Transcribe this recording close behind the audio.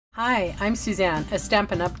Hi, I'm Suzanne, a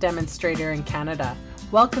Stampin' Up demonstrator in Canada.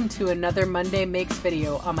 Welcome to another Monday Makes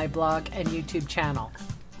video on my blog and YouTube channel.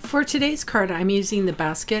 For today's card, I'm using the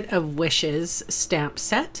Basket of Wishes stamp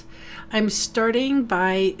set. I'm starting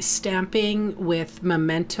by stamping with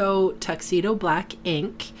Memento Tuxedo Black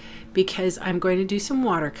ink because I'm going to do some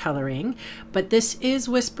watercoloring, but this is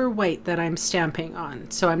Whisper White that I'm stamping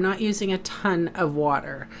on, so I'm not using a ton of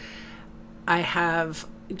water. I have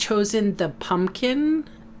chosen the pumpkin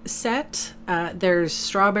set. There's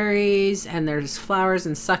strawberries and there's flowers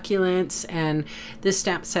and succulents, and this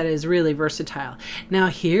stamp set is really versatile. Now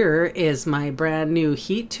here is my brand new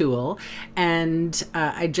heat tool, and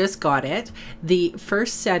I just got it. The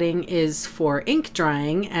first setting is for ink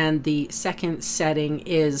drying and the second setting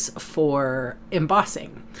is for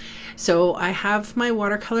embossing. So I have my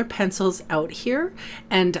watercolor pencils out here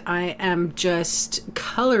and I am just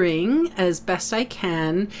coloring as best I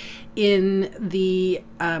can in the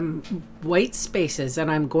white spaces, and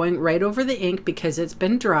I'm going right over the ink because it's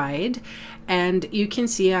been dried. And you can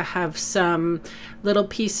see I have some little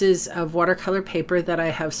pieces of watercolor paper that I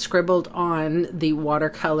have scribbled on the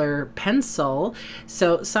watercolor pencil.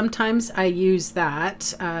 So sometimes I use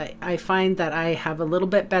that. I find that I have a little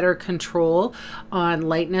bit better control on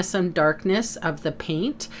lightness and darkness of the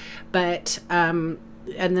paint, but and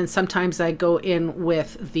then sometimes I go in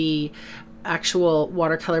with the actual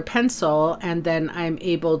watercolor pencil, and then I'm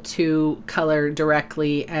able to color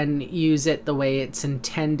directly and use it the way it's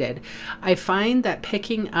intended. I find that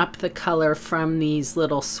picking up the color from these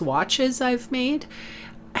little swatches I've made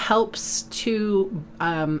helps to,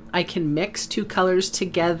 I can mix two colors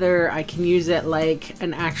together. I can use it like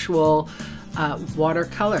an actual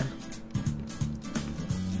watercolor.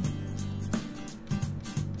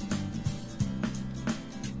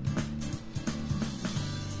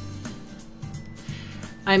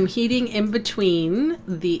 I'm heating in between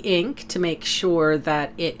the ink to make sure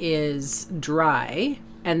that it is dry,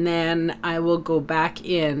 and then I will go back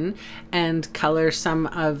in and color some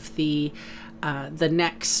of the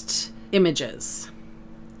next images.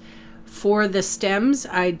 For the stems,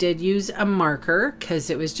 I did use a marker because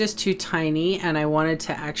it was just too tiny and I wanted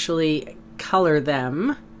to actually color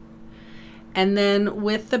them. And then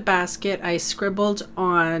with the basket, I scribbled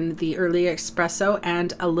on the early espresso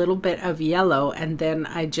and a little bit of yellow, and then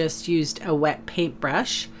I just used a wet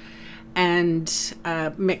paintbrush and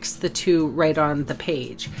mixed the two right on the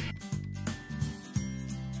page.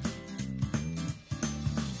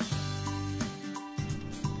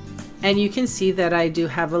 And you can see that I do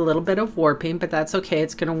have a little bit of warping, but that's okay.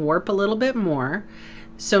 It's going to warp a little bit more.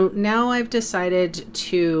 So now I've decided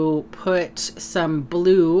to put some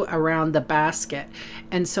blue around the basket.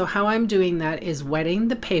 And so how I'm doing that is wetting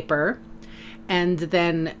the paper and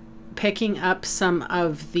then picking up some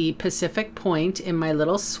of the Pacific Point in my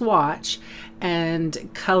little swatch and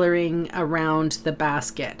coloring around the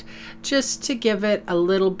basket just to give it a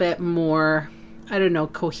little bit more, I don't know,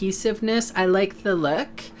 cohesiveness. I like the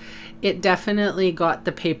look. It definitely got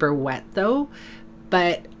the paper wet though,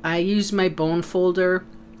 but I used my bone folder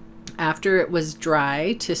after it was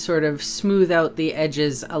dry to sort of smooth out the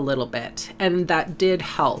edges a little bit, and that did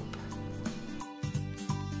help.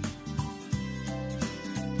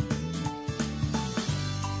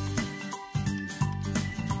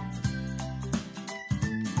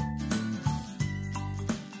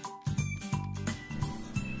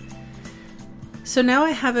 So now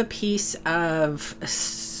I have a piece of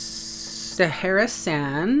Sahara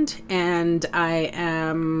sand and I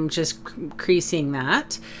am just creasing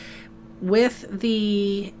that. With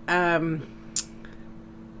the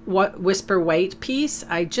Whisper White piece,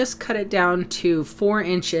 I just cut it down to 4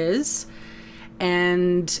 inches,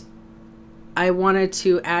 and I wanted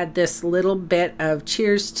to add this little bit of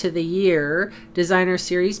Cheers to the Year designer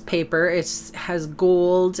series paper. It has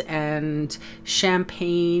gold and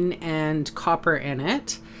champagne and copper in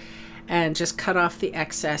it, and just cut off the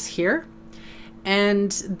excess here.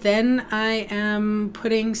 And then I am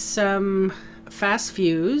putting some fast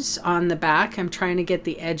fuse on the back. I'm trying to get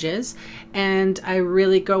the edges, and I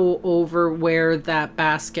really go over where that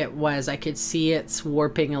basket was. I could see it's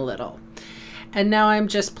warping a little. And now I'm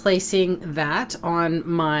just placing that on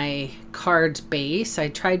my card base. I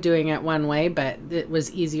tried doing it one way, but it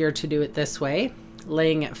was easier to do it this way,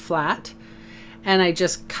 laying it flat. And I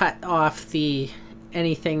just cut off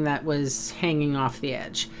anything that was hanging off the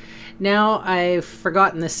edge. Now I've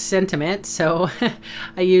forgotten the sentiment, so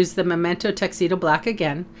I use the Memento Tuxedo Black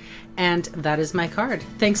again, and that is my card.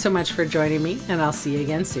 Thanks so much for joining me, and I'll see you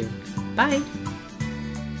again soon. Bye!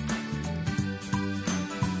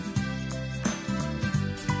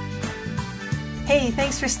 Hey,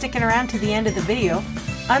 thanks for sticking around to the end of the video.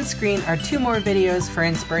 On screen are 2 more videos for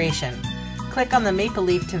inspiration. Click on the maple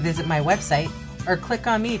leaf to visit my website, or click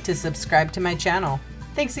on me to subscribe to my channel.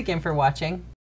 Thanks again for watching.